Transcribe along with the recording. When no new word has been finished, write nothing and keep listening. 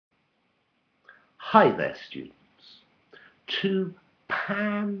Hi there, students. To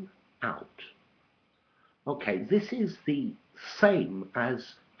pan out. Okay, this is the same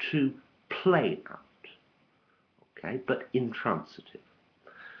as to play out. Okay, but intransitive.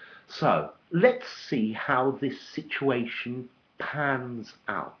 So let's see how this situation pans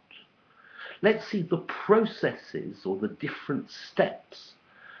out. Let's see the processes or the different steps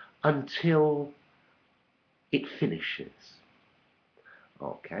until it finishes.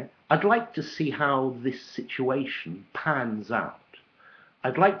 Okay, I'd like to see how this situation pans out.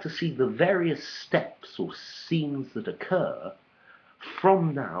 I'd like to see the various steps or scenes that occur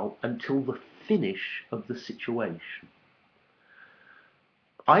from now until the finish of the situation.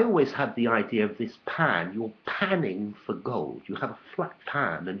 I always had the idea of this pan. You're panning for gold. You have a flat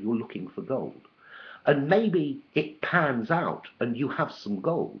pan and you're looking for gold. And maybe it pans out and you have some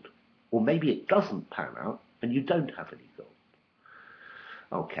gold. Or maybe it doesn't pan out and you don't have any gold.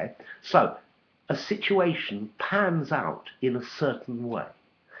 Okay, so a situation pans out in a certain way.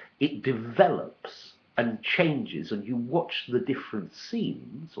 It develops and changes, and you watch the different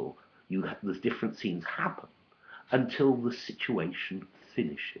scenes, or the different scenes happen until the situation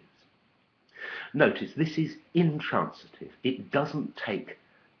finishes. Notice this is intransitive. It doesn't take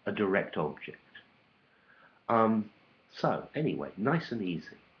a direct object. So anyway, nice and easy.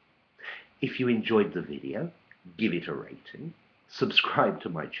 If you enjoyed the video, give it a rating, subscribe to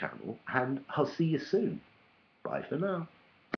my channel, and I'll see you soon. Bye for now.